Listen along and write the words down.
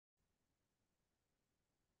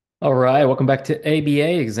All right, welcome back to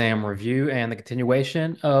ABA exam review and the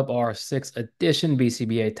continuation of our sixth edition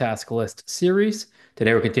BCBA Task List series.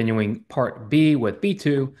 Today we're continuing part B with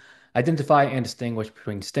B2, identify and distinguish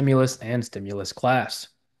between stimulus and stimulus class.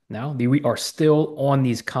 Now, we are still on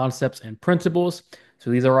these concepts and principles,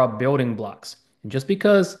 so these are our building blocks. And just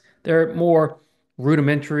because they're more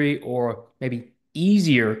rudimentary or maybe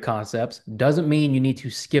easier concepts doesn't mean you need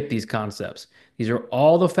to skip these concepts. These are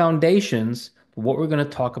all the foundations for what we're going to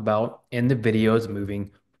talk about in the videos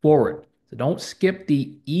moving forward. So don't skip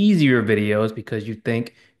the easier videos because you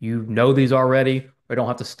think you know these already or don't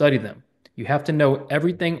have to study them. You have to know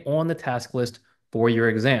everything on the task list for your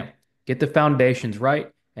exam. Get the foundations right,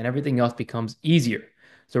 and everything else becomes easier.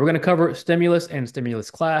 So we're going to cover stimulus and stimulus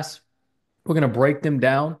class. We're going to break them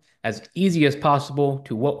down as easy as possible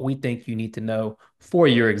to what we think you need to know for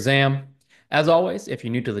your exam. As always, if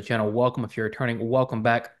you're new to the channel, welcome. If you're returning, welcome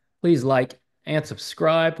back. Please like and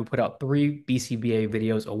subscribe. We put out 3 BCBA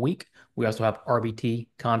videos a week. We also have RBT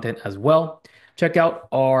content as well. Check out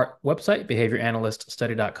our website,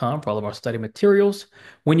 behavioranalyststudy.com, for all of our study materials.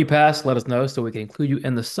 When you pass, let us know so we can include you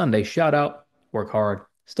in the Sunday shout out. Work hard,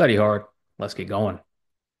 study hard. Let's get going.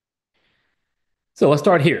 So let's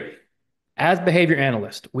start here. As behavior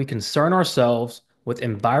analysts, we concern ourselves with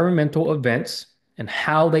environmental events and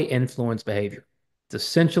how they influence behavior. It's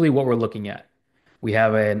essentially what we're looking at. We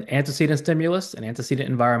have an antecedent stimulus, an antecedent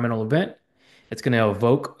environmental event. It's going to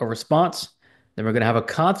evoke a response. Then we're going to have a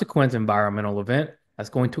consequent environmental event that's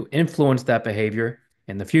going to influence that behavior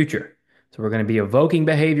in the future. So we're going to be evoking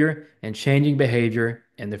behavior and changing behavior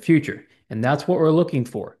in the future. And that's what we're looking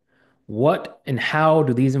for. What and how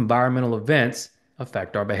do these environmental events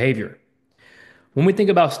affect our behavior? When we think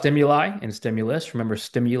about stimuli and stimulus, remember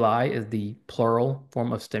stimuli is the plural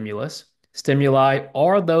form of stimulus. Stimuli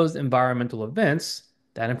are those environmental events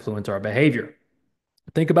that influence our behavior.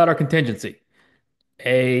 Think about our contingency.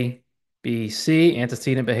 A, B, C,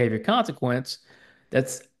 antecedent behavior consequence.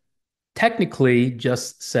 That's technically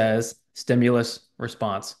just says stimulus,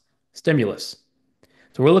 response, stimulus.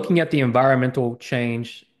 So we're looking at the environmental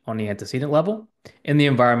change on the antecedent level and the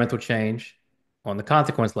environmental change on the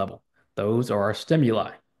consequence level. Those are our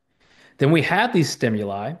stimuli. Then we have these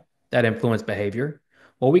stimuli that influence behavior.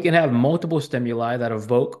 Well, we can have multiple stimuli that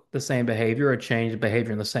evoke the same behavior or change the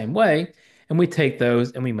behavior in the same way. And we take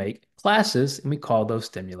those and we make classes and we call those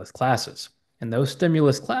stimulus classes. And those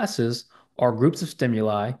stimulus classes are groups of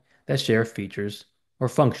stimuli that share features or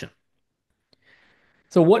function.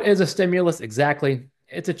 So, what is a stimulus exactly?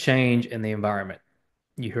 It's a change in the environment.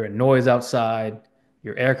 You hear a noise outside,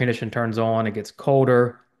 your air conditioner turns on, it gets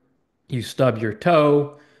colder, you stub your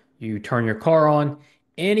toe, you turn your car on.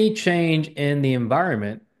 Any change in the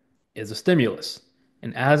environment is a stimulus.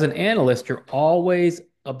 And as an analyst, you're always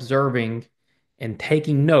observing and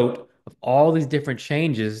taking note of all these different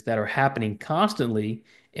changes that are happening constantly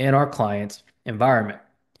in our client's environment.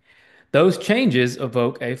 Those changes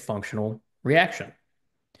evoke a functional reaction.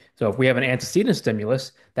 So if we have an antecedent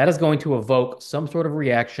stimulus, that is going to evoke some sort of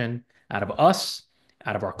reaction out of us,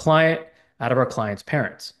 out of our client, out of our client's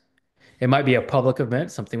parents. It might be a public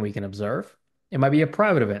event, something we can observe. It might be a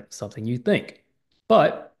private event, something you think.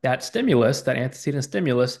 But that stimulus, that antecedent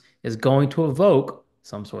stimulus, is going to evoke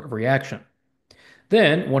some sort of reaction.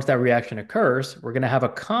 Then, once that reaction occurs, we're going to have a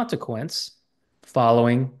consequence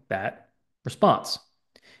following that response.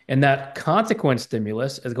 And that consequence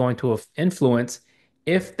stimulus is going to influence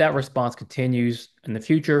if that response continues in the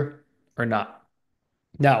future or not.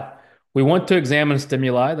 Now, we want to examine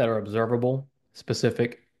stimuli that are observable,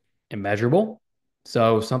 specific, and measurable.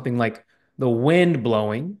 So something like the wind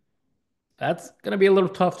blowing, that's going to be a little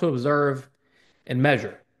tough to observe and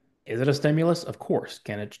measure. Is it a stimulus? Of course.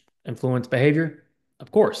 Can it influence behavior?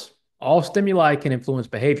 Of course. All stimuli can influence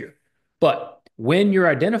behavior. But when you're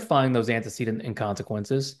identifying those antecedent and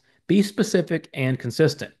consequences, be specific and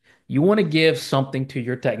consistent. You want to give something to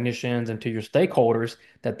your technicians and to your stakeholders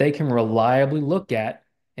that they can reliably look at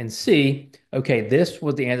and see, okay, this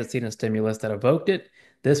was the antecedent stimulus that evoked it.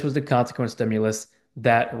 This was the consequent stimulus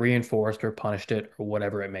that reinforced or punished it, or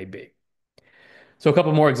whatever it may be. So a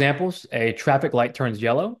couple more examples. A traffic light turns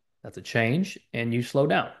yellow. That's a change, and you slow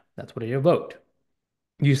down. That's what it evoked.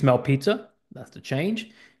 You smell pizza. That's the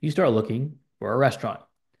change. You start looking for a restaurant.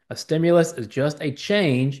 A stimulus is just a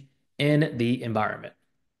change in the environment.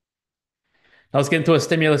 Now let's get into a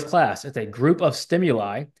stimulus class. It's a group of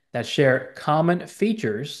stimuli that share common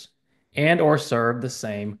features and or serve the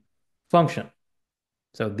same function.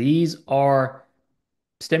 So these are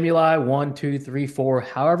stimuli, one, two, three, four,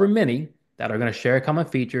 however many that are going to share common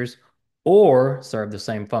features or serve the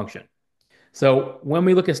same function. So when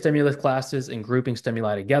we look at stimulus classes and grouping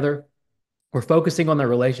stimuli together, we're focusing on the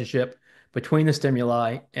relationship between the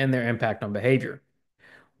stimuli and their impact on behavior.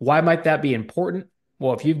 Why might that be important?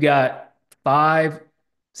 Well, if you've got five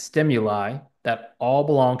stimuli that all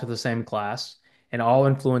belong to the same class and all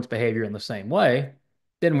influence behavior in the same way,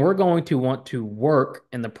 then we're going to want to work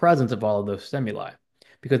in the presence of all of those stimuli.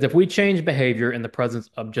 Because if we change behavior in the presence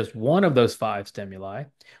of just one of those five stimuli,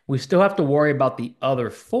 we still have to worry about the other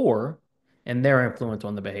four and their influence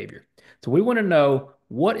on the behavior. So we want to know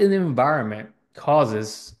what in the environment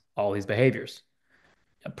causes all these behaviors.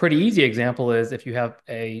 A pretty easy example is if you have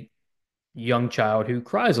a young child who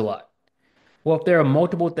cries a lot. Well, if there are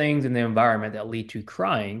multiple things in the environment that lead to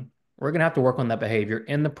crying, we're going to have to work on that behavior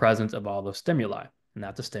in the presence of all those stimuli, and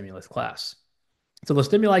that's a stimulus class. So the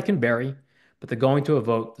stimuli can vary, but they're going to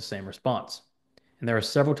evoke the same response. And there are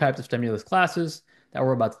several types of stimulus classes that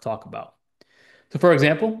we're about to talk about. So, for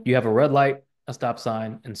example, you have a red light, a stop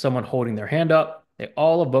sign, and someone holding their hand up. They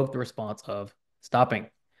all evoke the response of stopping.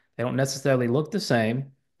 They don't necessarily look the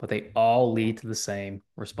same, but they all lead to the same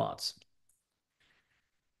response.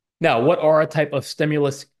 Now, what are a type of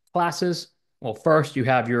stimulus classes? Well, first you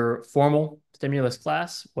have your formal stimulus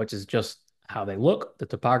class, which is just how they look, the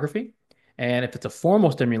topography. And if it's a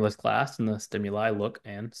formal stimulus class, then the stimuli look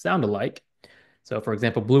and sound alike. So, for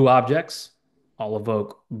example, blue objects all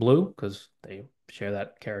evoke blue because they share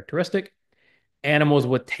that characteristic. Animals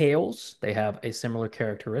with tails, they have a similar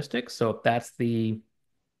characteristic. So, if that's the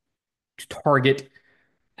target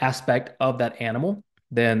aspect of that animal,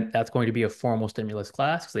 then that's going to be a formal stimulus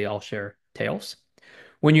class because they all share tails.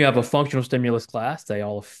 When you have a functional stimulus class, they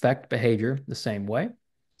all affect behavior the same way.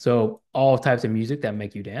 So all types of music that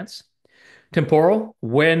make you dance. Temporal,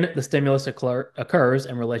 when the stimulus occurs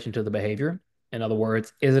in relation to the behavior. In other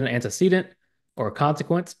words, is it an antecedent or a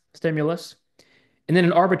consequence stimulus? And then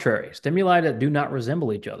an arbitrary, stimuli that do not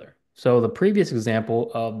resemble each other. So the previous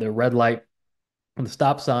example of the red light and the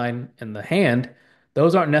stop sign and the hand,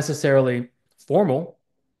 those aren't necessarily formal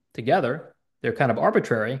together. They're kind of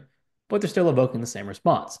arbitrary, but they're still evoking the same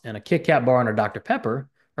response. And a Kit Kat bar and a Dr. Pepper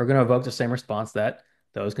are going to evoke the same response that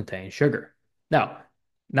those contain sugar. Now,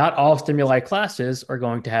 not all stimuli classes are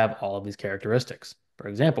going to have all of these characteristics. For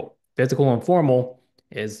example, physical and formal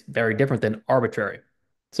is very different than arbitrary.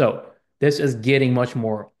 So this is getting much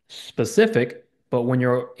more specific, but when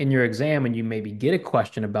you're in your exam and you maybe get a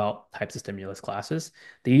question about types of stimulus classes,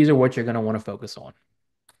 these are what you're going to want to focus on.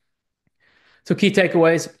 So, key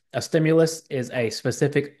takeaways: a stimulus is a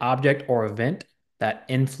specific object or event that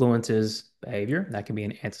influences behavior. That can be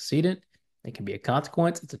an antecedent, it can be a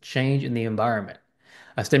consequence, it's a change in the environment.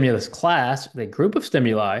 A stimulus class is a group of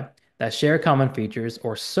stimuli that share common features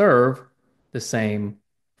or serve the same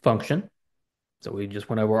function. So we just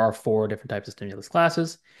went over our four different types of stimulus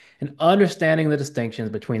classes, and understanding the distinctions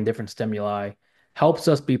between different stimuli helps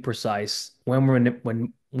us be precise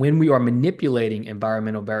when we are manipulating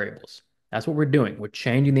environmental variables. That's what we're doing. We're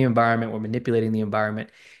changing the environment, we're manipulating the environment.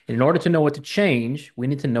 And in order to know what to change, we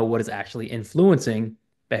need to know what is actually influencing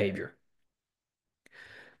behavior.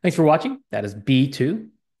 Thanks for watching. That is B2,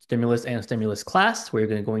 Stimulus and Stimulus class. We're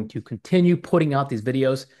going to continue putting out these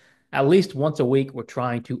videos at least once a week. We're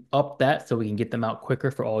trying to up that so we can get them out quicker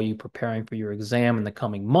for all you preparing for your exam in the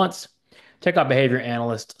coming months. Check out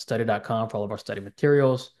behavioranalyststudy.com for all of our study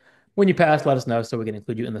materials. When you pass, let us know so we can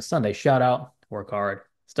include you in the Sunday shout out. Work hard,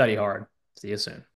 study hard. See you soon.